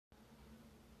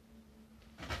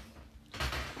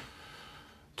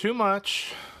Too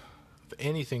much of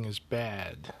anything is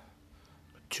bad,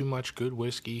 but too much good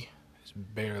whiskey is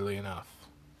barely enough.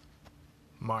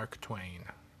 Mark Twain.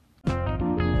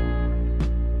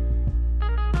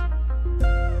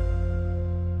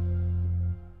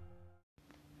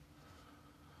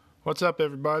 What's up,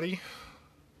 everybody?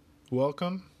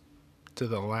 Welcome to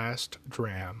the last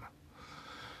Dram.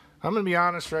 I'm going to be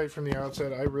honest right from the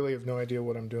outset, I really have no idea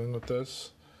what I'm doing with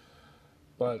this.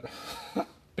 But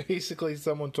basically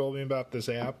someone told me about this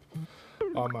app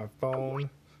on my phone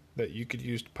that you could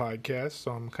use to podcast,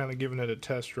 so I'm kind of giving it a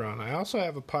test run. I also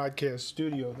have a podcast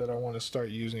studio that I want to start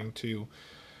using to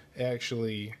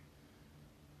actually,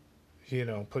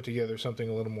 put together something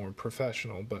a little more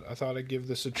professional. But I thought I'd give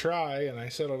this a try, and I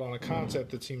settled on a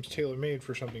concept that seems tailor-made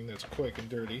for something that's quick and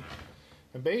dirty.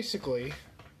 And basically,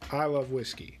 I love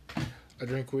whiskey. I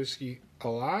drink whiskey a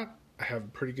lot. I have a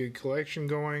pretty good collection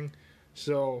going.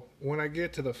 So when I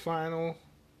get to the final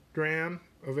dram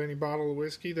of any bottle of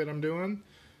whiskey that I'm doing,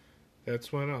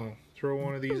 that's when I'll throw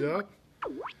one of these up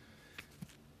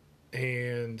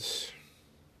and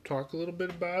talk a little bit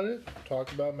about it,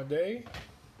 talk about my day,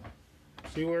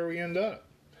 see where we end up.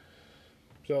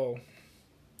 So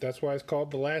that's why it's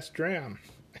called the last dram.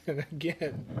 And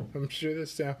again, I'm sure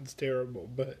this sounds terrible,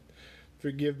 but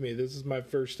forgive me, this is my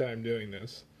first time doing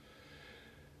this.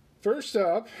 First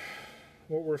up,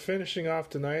 what we're finishing off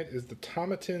tonight is the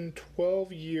Tomatin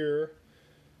 12-year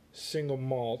single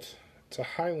malt. It's a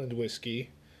Highland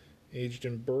whiskey aged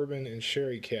in bourbon and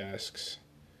sherry casks.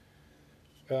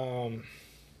 I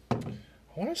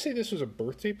want to say this was a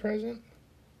birthday present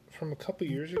from a couple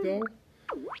years ago.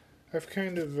 I've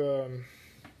kind of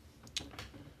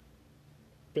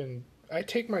I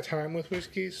take my time with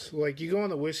whiskeys. Like, you go on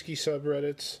the whiskey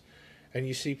subreddits and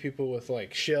you see people with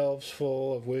like shelves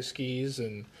full of whiskeys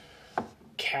and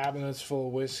cabinets full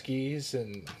of whiskeys,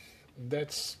 and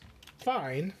that's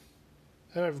fine.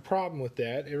 I don't have a problem with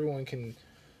that. Everyone can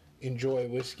enjoy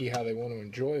whiskey how they want to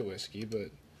enjoy whiskey,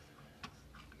 but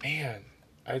man,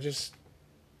 I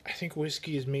think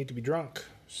whiskey is made to be drunk.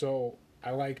 So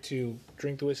I like to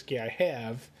drink the whiskey I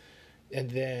have and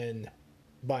then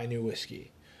buy new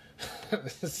whiskey.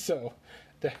 So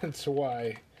that's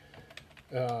why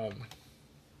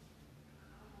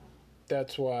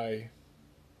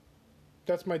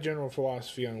that's my general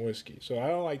philosophy on whiskey. So I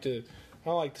don't like to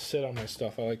sit on my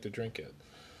stuff. I like to drink it.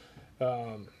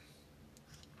 Oh,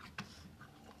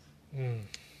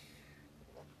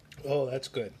 that's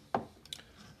good.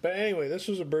 But anyway, this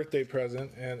was a birthday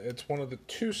present, and it's one of the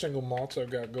two single malts I've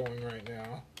got going right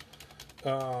now.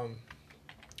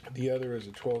 The other is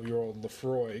a 12-year-old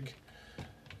Lafroig.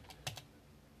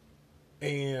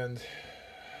 And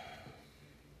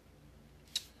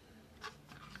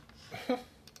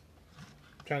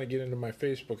trying to get into my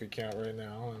Facebook account right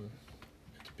now, and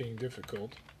it's being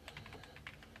difficult.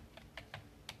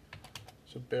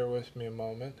 So bear with me a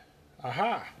moment.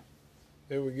 Aha!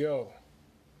 There we go.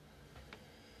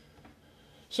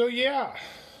 So yeah,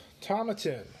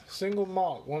 Tomatin, single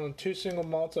malt. One of the two single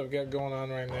malts I've got going on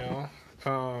right now.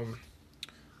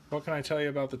 What can I tell you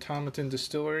about the Tomatin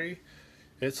distillery?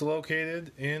 It's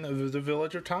located in the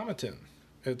village of Tomatin.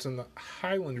 It's in the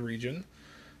Highland region.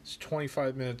 It's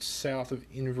 25 minutes south of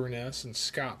Inverness in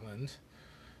Scotland.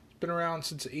 It's been around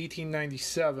since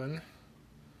 1897,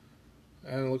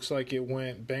 and it looks like it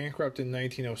went bankrupt in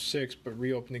 1906, but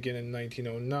reopened again in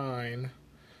 1909,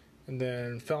 and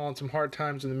then fell on some hard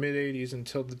times in the mid-80s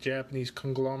until the Japanese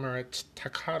conglomerate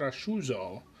Takara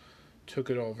Shuzo took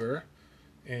it over,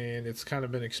 and it's kind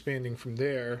of been expanding from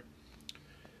there.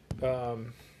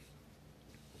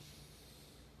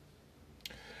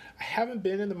 I haven't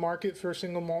been in the market for a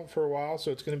single malt for a while,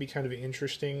 so it's going to be kind of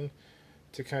interesting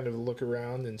to kind of look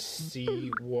around and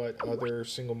see what other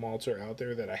single malts are out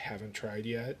there that I haven't tried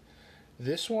yet.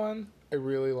 This one I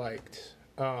really liked.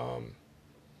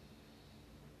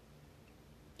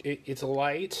 It's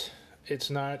light,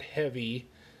 it's not heavy,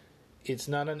 it's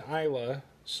not an Isla,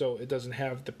 so it doesn't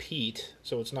have the peat,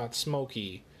 so it's not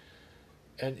smoky.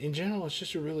 And in general, it's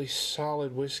just a really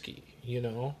solid whiskey,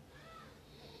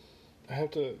 I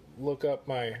have to look up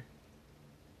in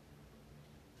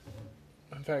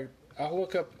fact,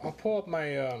 I'll pull up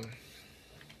my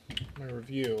my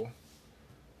review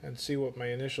and see what my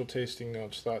initial tasting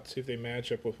notes thought, see if they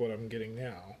match up with what I'm getting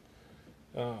now.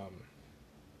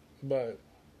 But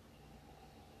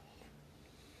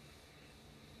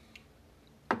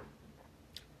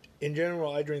in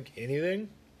general, I drink anything.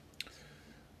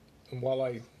 And while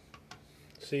I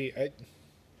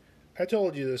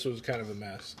told you this was kind of a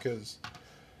mess, because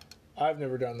I've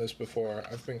never done this before.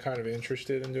 I've been kind of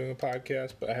interested in doing a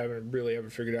podcast, but I haven't really ever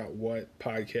figured out what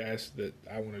podcast that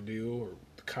I want to do or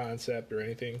the concept or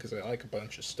anything because I like a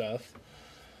bunch of stuff.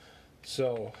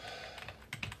 So,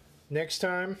 next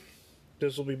time,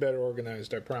 this will be better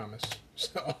organized, I promise.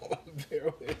 So, bear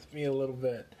with me a little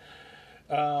bit.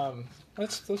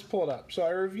 Let's pull it up. So, I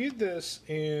reviewed this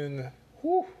in...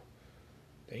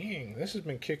 Dang, this has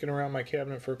been kicking around my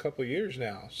cabinet for a couple of years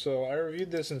now. So I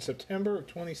reviewed this in September of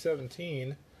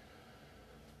 2017.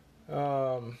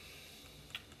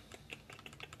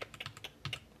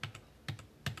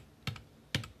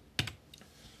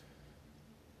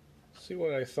 See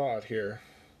what I thought here.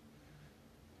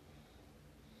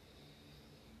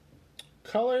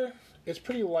 Color, it's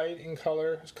pretty light in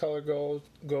color. As color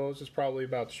goes, it's probably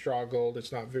about straw gold.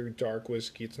 It's not very dark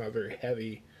whiskey. It's not very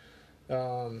heavy.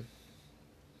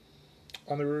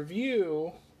 On the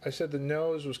review, I said the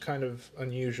nose was kind of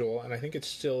unusual, and I think it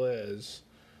still is.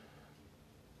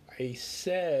 I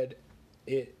said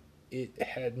it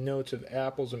had notes of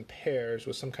apples and pears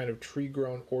with some kind of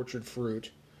tree-grown orchard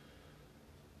fruit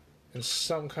and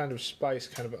some kind of spice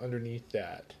kind of underneath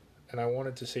that. And I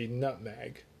wanted to say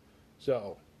nutmeg.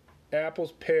 So,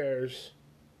 apples, pears,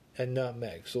 and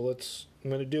nutmeg. So I'm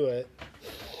going to do it.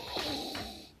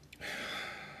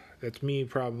 That's me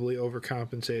probably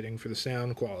overcompensating for the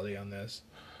sound quality on this.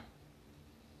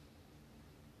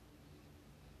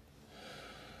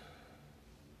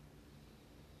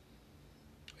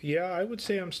 Yeah, I would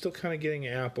say I'm still kind of getting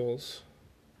apples.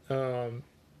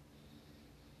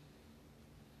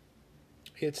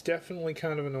 It's definitely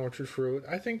kind of an orchard fruit.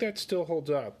 I think that still holds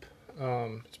up.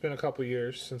 It's been a couple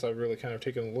years since I've really kind of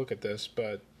taken a look at this,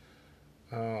 but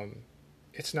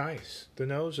it's nice. The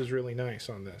nose is really nice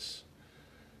on this.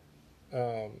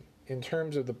 In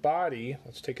terms of the body,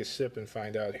 let's take a sip and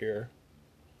find out here.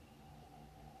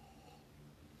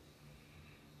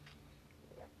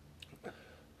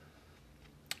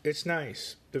 It's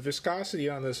nice. The viscosity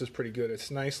on this is pretty good.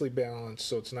 It's nicely balanced,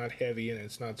 so it's not heavy and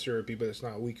it's not syrupy, but it's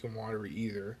not weak and watery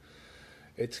either.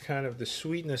 It's kind of the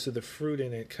sweetness of the fruit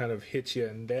in it kind of hits you,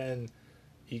 and then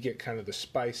you get kind of the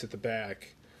spice at the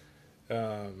back.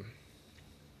 The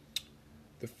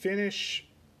finish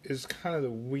is kind of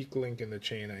the weak link in the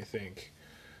chain, I think.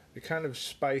 The kind of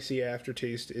spicy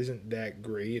aftertaste isn't that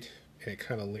great, and it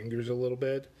kind of lingers a little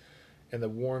bit. And the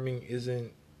warming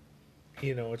isn't,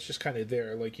 it's just kind of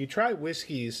there. Like, you try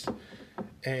whiskeys,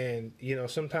 and,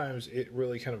 sometimes it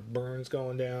really kind of burns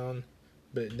going down,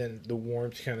 but then the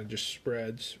warmth kind of just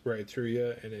spreads right through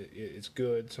you, and it's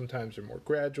good. Sometimes they're more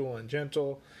gradual and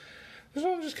gentle. This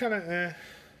one's just kind of,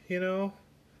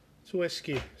 it's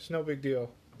whiskey. It's no big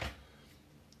deal.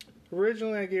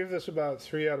 Originally, I gave this about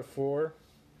 3 out of 4.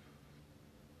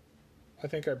 I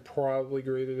think I probably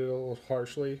graded it a little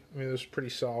harshly. I mean, it was pretty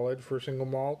solid for a single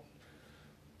malt.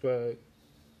 But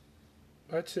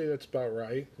I'd say that's about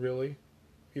right, really,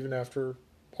 even after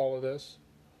all of this.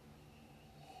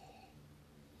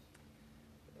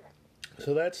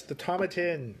 So that's the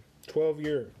Tomatin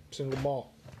 12-year single malt.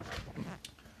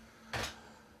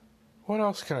 What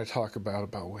else can I talk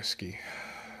about whiskey?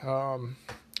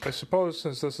 I suppose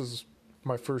since this is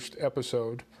my first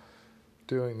episode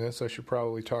doing this, I should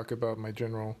probably talk about my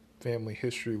general family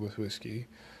history with whiskey.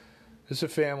 It's a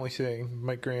family thing.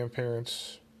 My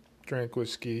grandparents drank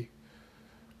whiskey.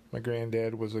 My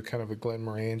granddad was a kind of a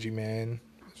Glenmorangie man.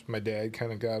 As my dad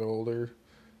kind of got older,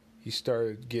 he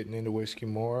started getting into whiskey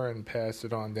more and passed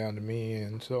it on down to me.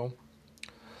 And so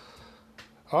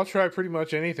I'll try pretty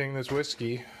much anything that's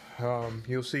whiskey.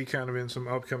 You'll see kind of in some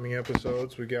upcoming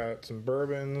episodes, we got some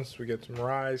bourbons, we got some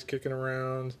rye kicking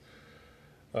around.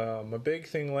 My big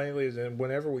thing lately is that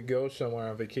whenever we go somewhere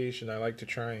on vacation, I like to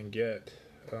try and get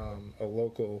a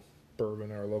local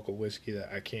bourbon or a local whiskey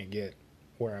that I can't get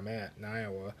where I'm at in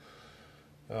Iowa.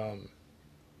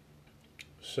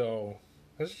 So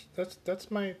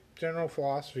that's my general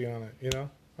philosophy on it.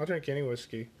 I'll drink any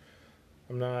whiskey.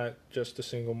 I'm not just a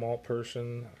single malt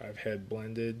person. I've had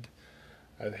blended.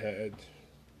 I've had,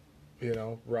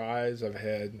 ryes. I've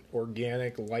had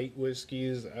organic light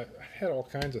whiskeys. I've had all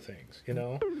kinds of things,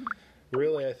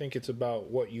 Really, I think it's about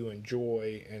what you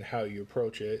enjoy and how you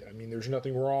approach it. I mean, there's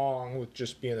nothing wrong with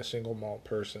just being a single malt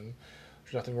person.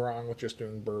 There's nothing wrong with just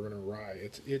doing bourbon or rye.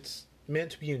 It's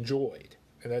meant to be enjoyed.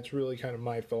 And that's really kind of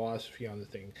my philosophy on the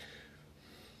thing.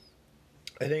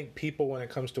 I think people, when it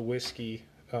comes to whiskey,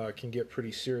 can get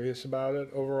pretty serious about it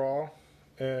overall.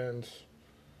 And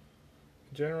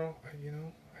in general,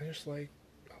 I just like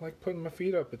putting my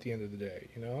feet up at the end of the day.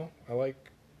 I like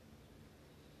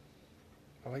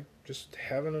just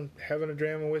having a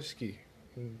dram of whiskey,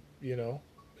 and,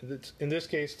 In this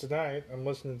case tonight, I'm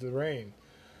listening to the rain.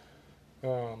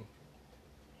 I'm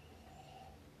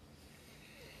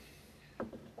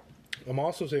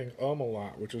also saying a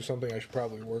lot, which is something I should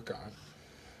probably work on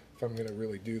if I'm going to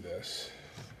really do this.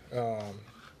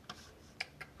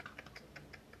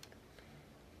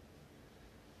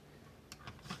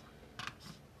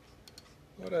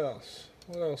 What else?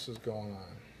 What else is going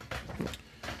on?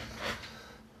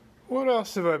 What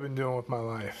else have I been doing with my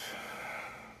life?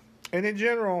 And in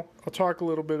general, I'll talk a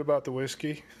little bit about the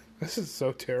whiskey. This is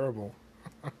so terrible.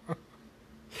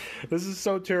 This is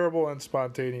so terrible and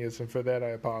spontaneous, and for that I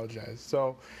apologize.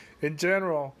 So, in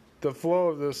general, the flow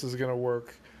of this is going to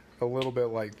work a little bit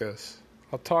like this.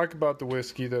 I'll talk about the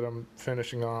whiskey that I'm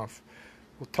finishing off.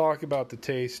 We'll talk about the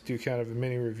taste, do kind of a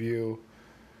mini review.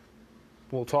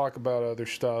 We'll talk about other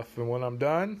stuff, and when I'm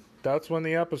done, that's when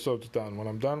the episode's done. When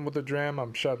I'm done with the dram,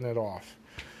 I'm shutting it off.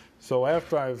 So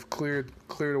after I've cleared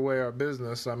away our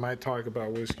business, I might talk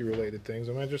about whiskey-related things.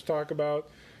 I might just talk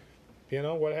about,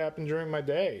 what happened during my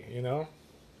day,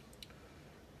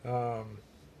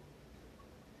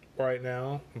 Right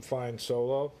now, I'm flying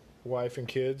solo. Wife and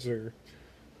kids are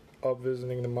up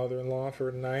visiting the mother-in-law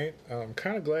for the night. I'm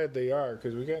kind of glad they are,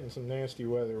 because we're getting some nasty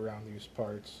weather around these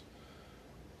parts.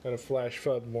 Got a flash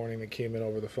flood warning that came in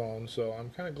over the phone, so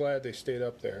I'm kind of glad they stayed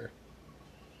up there.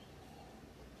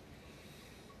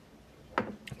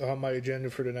 My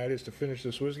agenda for tonight is to finish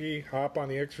this whiskey, hop on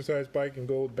the exercise bike, and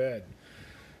go to bed.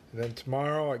 And then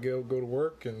tomorrow I go to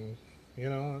work, and,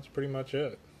 that's pretty much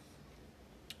it.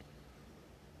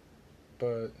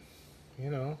 But,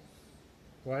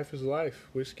 life is life.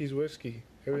 Whiskey's whiskey.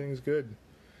 Everything's good,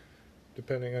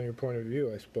 depending on your point of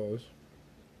view, I suppose.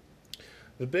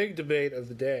 The big debate of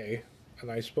the day,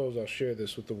 and I suppose I'll share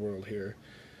this with the world here,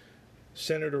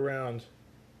 centered around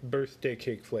birthday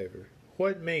cake flavor.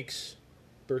 What makes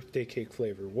birthday cake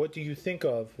flavor? What do you think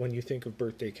of when you think of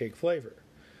birthday cake flavor?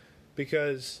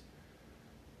 Because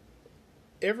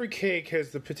every cake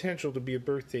has the potential to be a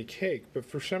birthday cake, but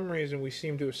for some reason we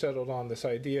seem to have settled on this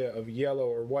idea of yellow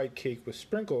or white cake with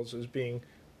sprinkles as being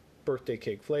birthday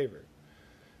cake flavor.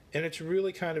 And it's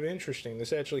really kind of interesting.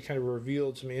 This actually kind of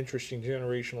revealed some interesting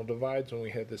generational divides when we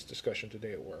had this discussion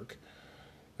today at work.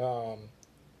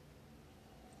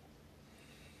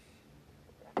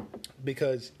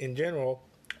 Because in general,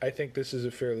 I think this is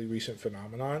a fairly recent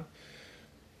phenomenon.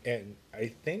 And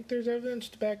I think there's evidence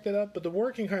to back that up. But the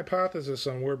working hypothesis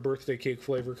on where birthday cake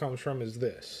flavor comes from is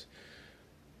this.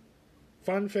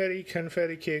 Funfetti,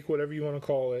 confetti cake, whatever you want to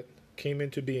call it, came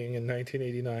into being in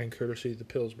 1989 courtesy of the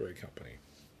Pillsbury Company.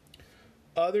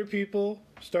 Other people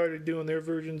started doing their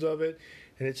versions of it,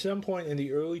 and at some point in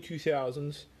the early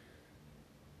 2000s,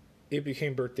 it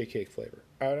became birthday cake flavor.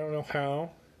 I don't know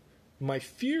how. My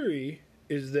theory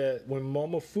is that when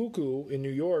Momofuku in New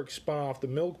York spun off the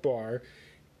Milk Bar,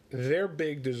 their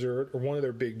big dessert, or one of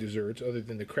their big desserts, other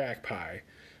than the crack pie,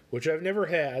 which I've never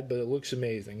had, but it looks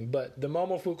amazing. But the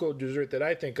Momofuku dessert that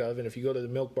I think of, and if you go to the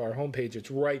Milk Bar homepage, it's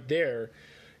right there,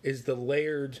 is the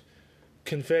layered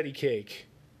confetti cake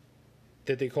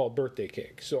that they call birthday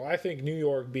cake. So I think New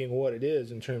York being what it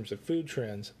is in terms of food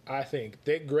trends, I think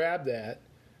they grabbed that,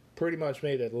 pretty much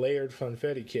made a layered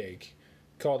funfetti cake,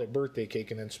 called it birthday cake,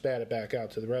 and then spat it back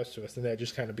out to the rest of us, and that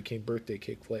just kind of became birthday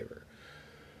cake flavor.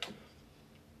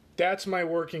 That's my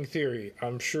working theory.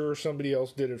 I'm sure somebody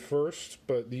else did it first,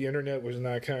 but the internet was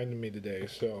not kind to me today,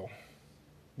 so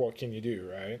what can you do,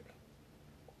 right?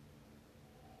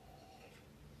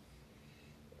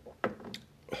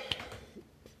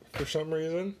 For some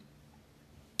reason,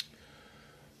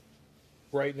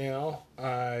 right now,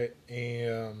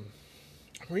 I'm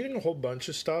reading a whole bunch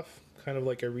of stuff, kind of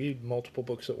like I read multiple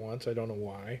books at once. I don't know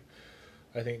why.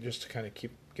 I think just to kind of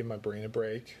give my brain a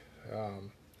break.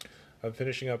 I'm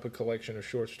finishing up a collection of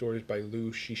short stories by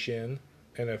Liu Cixin,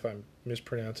 and if I'm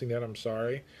mispronouncing that, I'm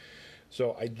sorry.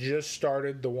 So I just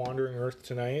started The Wandering Earth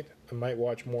tonight. I might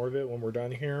watch more of it when we're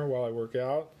done here while I work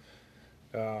out.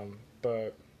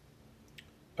 But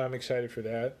I'm excited for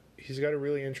that. He's got a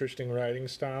really interesting writing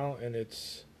style, and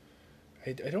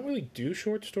I don't really do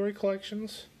short story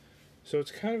collections, so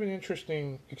it's kind of an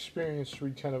interesting experience to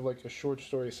read kind of like a short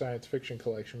story science fiction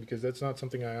collection, because that's not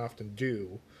something I often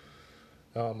do.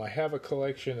 I have a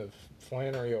collection of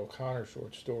Flannery O'Connor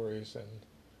short stories, and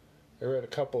I read a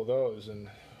couple of those, and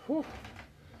whew,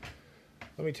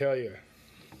 let me tell you,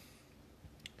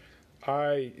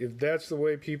 if that's the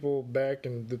way people back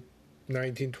in the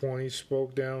 1920s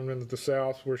spoke down in the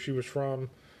South where she was from,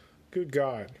 good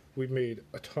God, we've made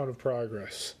a ton of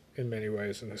progress in many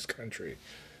ways in this country.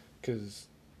 Because,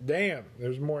 damn,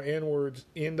 there's more N-words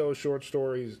in those short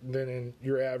stories than in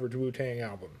your average Wu-Tang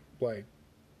album. Like,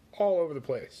 all over the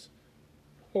place.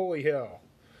 Holy hell.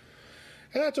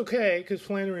 And that's okay, because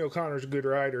Flannery O'Connor's a good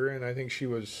writer, and I think she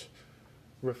was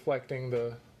reflecting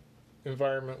the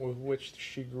environment with which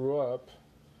she grew up.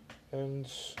 And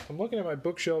I'm looking at my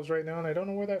bookshelves right now, and I don't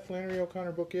know where that Flannery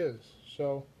O'Connor book is.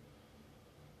 So,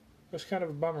 that's kind of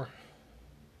a bummer.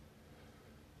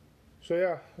 So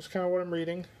yeah, that's kind of what I'm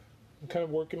reading. I'm kind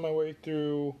of working my way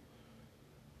through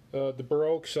The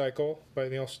Baroque Cycle by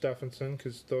Neil Stephenson,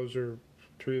 because those are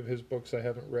 3 of his books I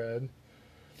haven't read.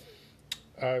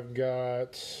 I've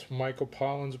got Michael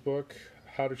Pollan's book,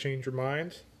 How to Change Your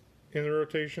Mind, in the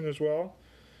rotation as well,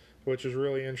 which is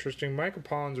really interesting. Michael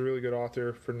Pollan's a really good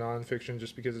author for nonfiction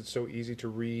just because it's so easy to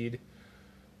read,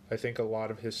 I think, a lot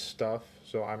of his stuff.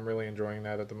 So I'm really enjoying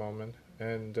that at the moment.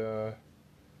 And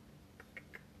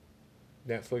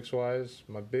Netflix-wise,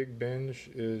 my big binge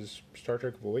is Star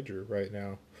Trek Voyager right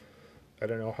now. I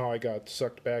don't know how I got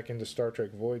sucked back into Star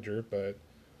Trek Voyager, but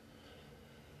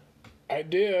I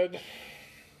did.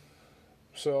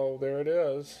 So there it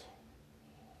is.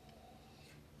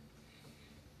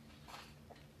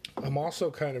 I'm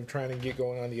also kind of trying to get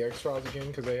going on the X-Files again,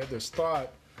 because I had this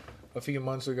thought a few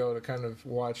months ago to kind of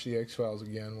watch the X-Files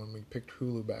again when we picked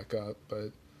Hulu back up,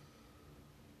 but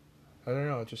I don't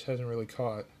know, it just hasn't really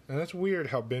caught. And that's weird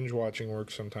how binge watching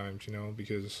works sometimes,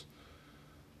 because,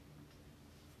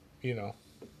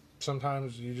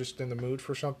 sometimes you're just in the mood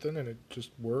for something and it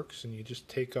just works and you just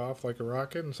take off like a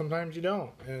rocket, and sometimes you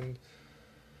don't. And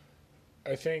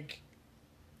I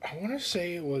want to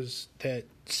say it was that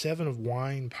 7 of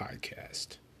Wine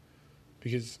podcast,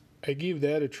 because I gave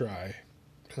that a try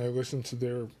and I listened to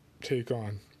their take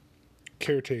on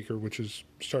Caretaker, which is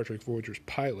Star Trek Voyager's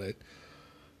pilot,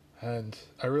 and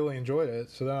I really enjoyed it.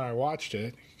 So then I watched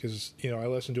it, because, I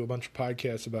listen to a bunch of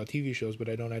podcasts about TV shows, but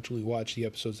I don't actually watch the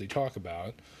episodes they talk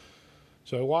about.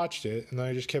 So I watched it, and then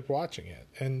I just kept watching it.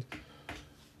 And,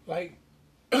 I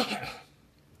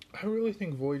really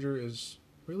think Voyager is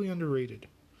really underrated.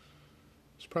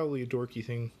 It's probably a dorky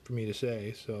thing for me to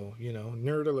say, so,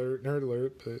 nerd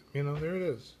alert, but, there it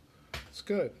is. It's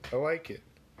good. I like it.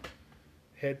 It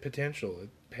had potential. It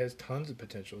has tons of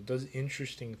potential. It does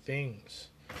interesting things.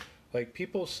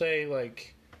 People say,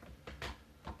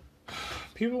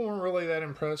 people weren't really that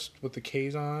impressed with the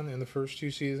Kazon in the first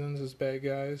 2 seasons as bad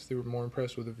guys. They were more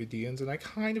impressed with the Vidians, and I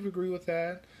kind of agree with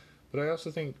that. But I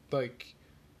also think,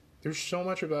 there's so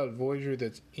much about Voyager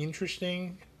that's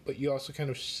interesting, but you also kind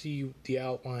of see the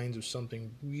outlines of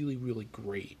something really, really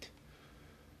great.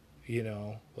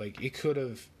 It could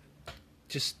have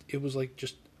it was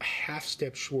just a half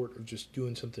step short of just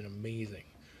doing something amazing,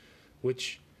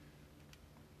 which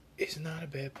is not a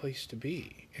bad place to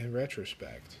be in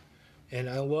retrospect. And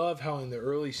I love how in the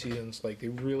early seasons, they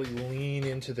really lean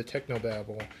into the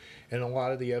technobabble, and a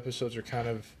lot of the episodes are kind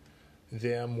of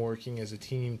them working as a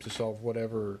team to solve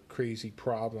whatever crazy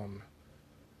problem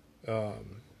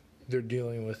they're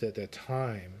dealing with at that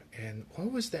time. And what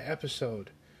was the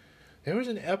episode? There was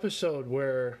an episode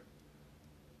where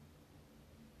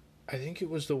I think it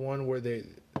was the one where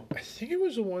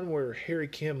Harry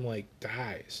Kim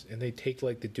dies, and they take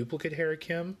the duplicate Harry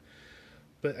Kim.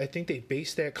 But I think they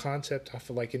based that concept off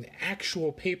of an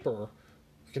actual paper,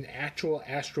 an actual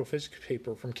astrophysics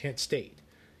paper from Kent State.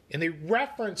 And they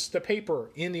referenced the paper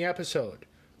in the episode,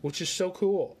 which is so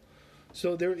cool.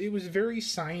 So it was very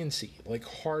sciencey,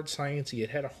 hard sciencey. It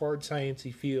had a hard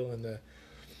sciencey feel in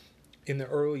the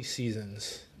early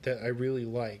seasons that I really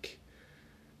like.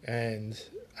 And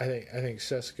I think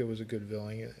Seska was a good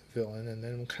villain, and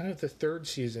then kind of the 3rd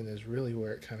season is really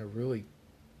where it kind of really,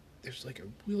 there's a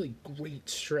really great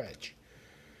stretch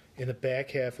in the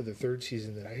back half of the 3rd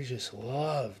season that I just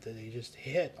loved, that they just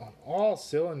hit on all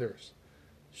cylinders.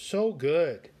 So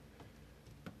good,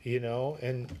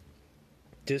 and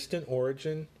Distant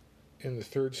Origin in the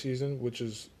 3rd season, which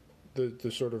is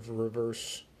the sort of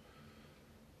reverse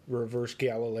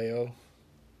Galileo.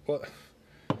 Well,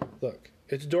 look,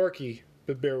 it's dorky,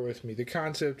 but bear with me. The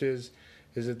concept is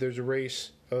that there's a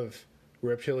race of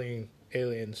reptilian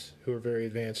aliens who are very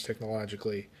advanced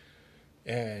technologically,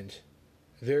 and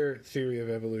their theory of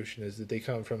evolution is that they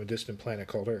come from a distant planet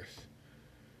called Earth,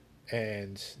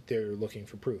 and they're looking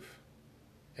for proof.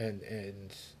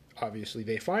 And obviously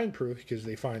they find proof because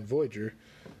they find Voyager,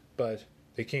 but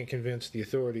they can't convince the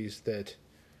authorities that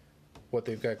what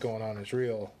they've got going on is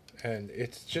real. And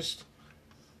it's just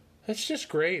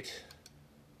great.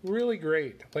 Really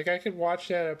great. I could watch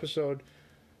that episode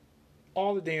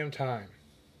all the damn time.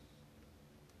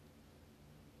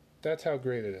 That's how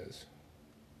great it is.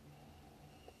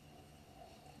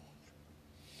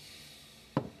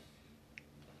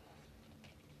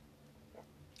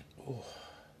 Ooh.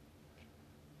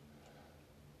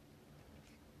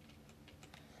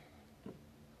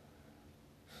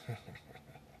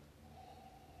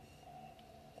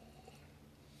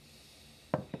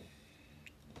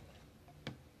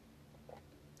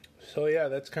 So yeah,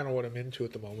 that's kind of what I'm into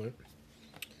at the moment.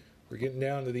 We're getting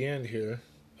down to the end here.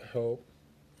 I hope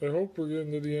we're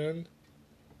getting to the end.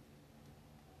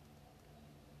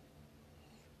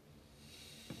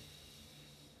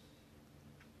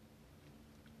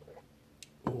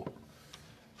 Ooh.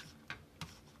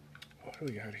 What do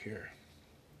we got here?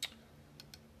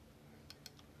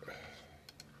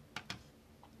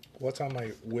 What's on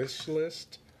my wish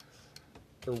list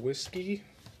for whiskey?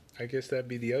 I guess that'd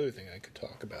be the other thing I could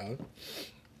talk about.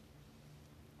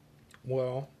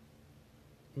 Well,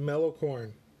 mellow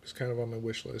corn is kind of on my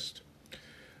wish list.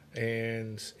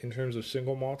 And in terms of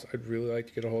single malts, I'd really like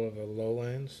to get a hold of a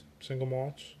Lowlands single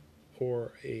malt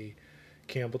or a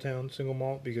Campbelltown single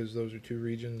malt, because those are two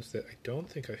regions that I don't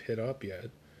think I've hit up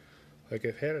yet. Like,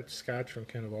 I've had a Scotch from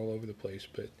kind of all over the place,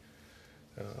 but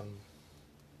I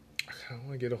kind of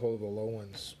want to get a hold of a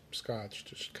Lowlands Scotch,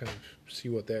 just kind of see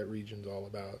what that region's all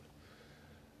about.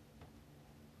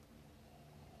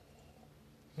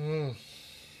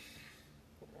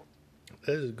 This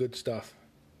is good stuff.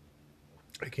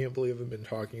 I can't believe I've been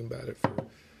talking about it for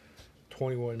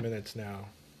 21 minutes now.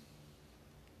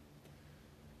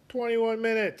 21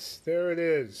 minutes! There it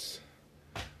is.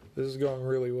 This is going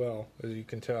really well, as you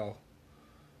can tell.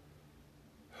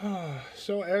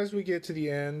 So as we get to the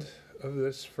end of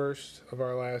this first of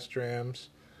our last drams,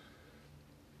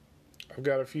 I've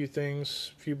got a few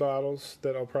bottles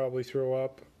that I'll probably throw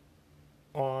up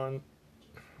on.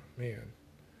 Man,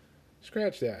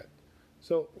 scratch that.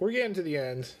 So we're getting to the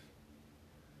end.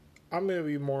 I'm going to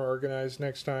be more organized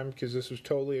next time, because this was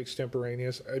totally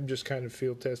extemporaneous. I'm just kind of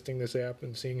field testing this app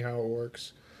and seeing how it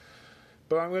works.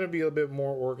 But I'm going to be a bit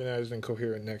more organized and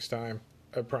coherent next time.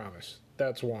 I promise.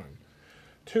 That's one.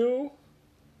 Two,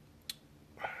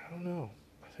 I don't know.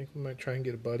 I think we might try and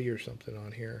get a buddy or something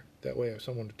on here. That way I have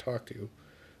someone to talk to.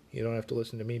 You don't have to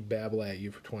listen to me babble at you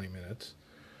for 20 minutes.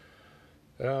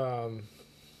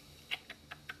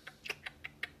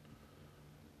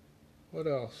 What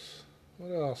else?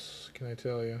 What else can I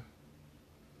tell you?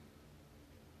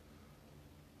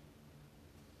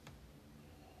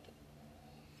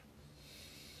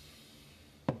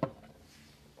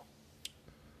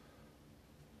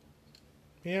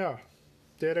 Yeah,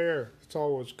 dead air. It's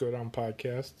always good on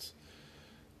podcasts.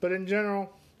 But in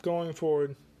general, going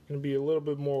forward, going to be a little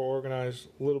bit more organized,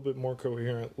 a little bit more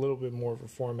coherent, a little bit more of a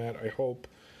format, I hope.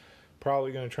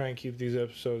 Probably going to try and keep these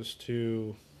episodes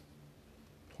to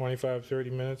 25, 30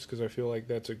 minutes, because I feel like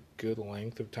that's a good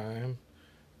length of time,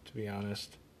 to be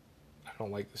honest. I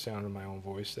don't like the sound of my own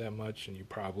voice that much, and you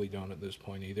probably don't at this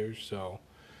point either, so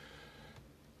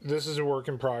this is a work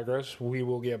in progress. We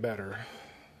will get better.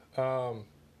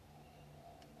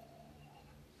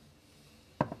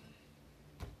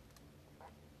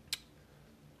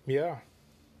 Yeah,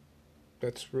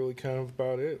 that's really kind of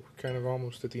about it. We're kind of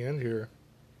almost at the end here.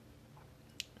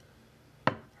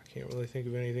 I can't really think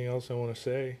of anything else I want to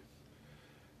say.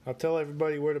 I'll tell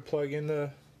everybody where to plug in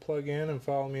and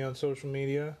follow me on social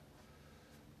media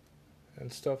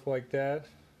and stuff like that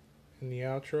in the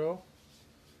outro.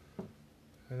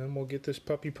 And then we'll get this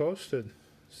puppy posted.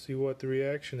 See what the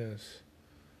reaction is.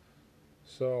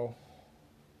 So,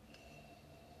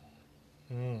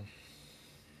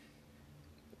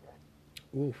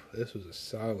 ooh, this was a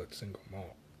solid single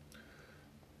malt.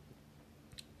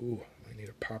 Ooh, I need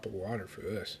a pop of water for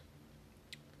this.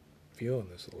 Feeling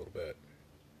this a little bit.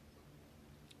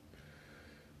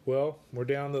 Well, we're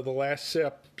down to the last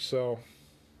sip, so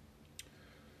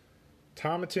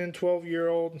Tomatin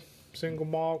 12-year-old single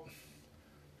malt.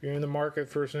 If you're in the market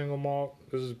for a single malt,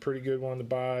 this is a pretty good one to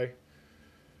buy.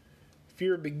 If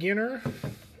you're a beginner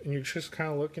and you're just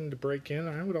kind of looking to break in,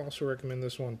 I would also recommend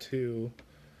this one too.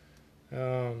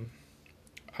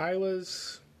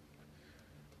 Islays,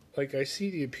 like, I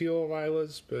see the appeal of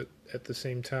Islays, but at the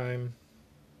same time,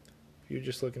 if you're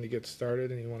just looking to get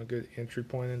started and you want a good entry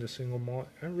point into single malt,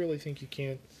 I really think you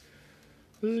can't.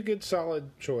 This is a good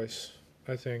solid choice,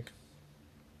 I think.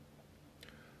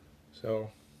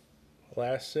 So,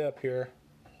 last sip here.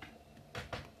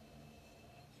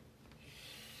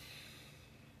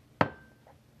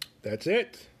 That's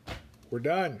it. We're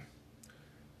done.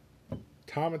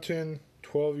 Tomatin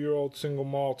 12-year-old single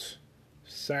malt,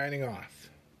 signing off.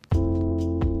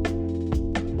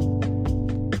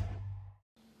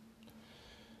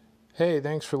 Hey,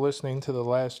 thanks for listening to The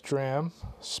Last Dram,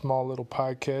 a small little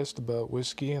podcast about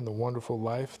whiskey and the wonderful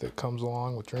life that comes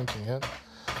along with drinking it.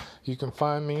 You can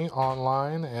find me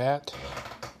online at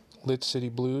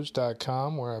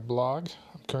litcityblues.com, where I blog.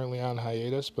 I'm currently on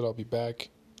hiatus, but I'll be back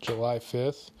July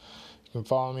 5th. You can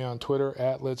follow me on Twitter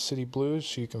at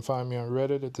litcityblues. You can find me on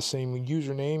Reddit at the same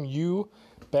username,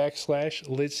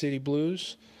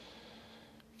 u/litcityblues.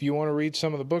 If you want to read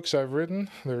some of the books I've written,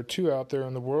 there are 2 out there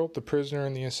in the world, The Prisoner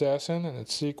and the Assassin, and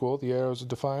its sequel, The Arrows of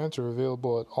Defiance, are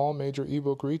available at all major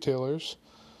ebook retailers.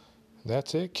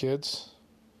 That's it, kids.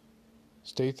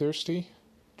 Stay thirsty,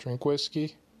 drink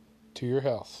whiskey, to your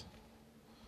health.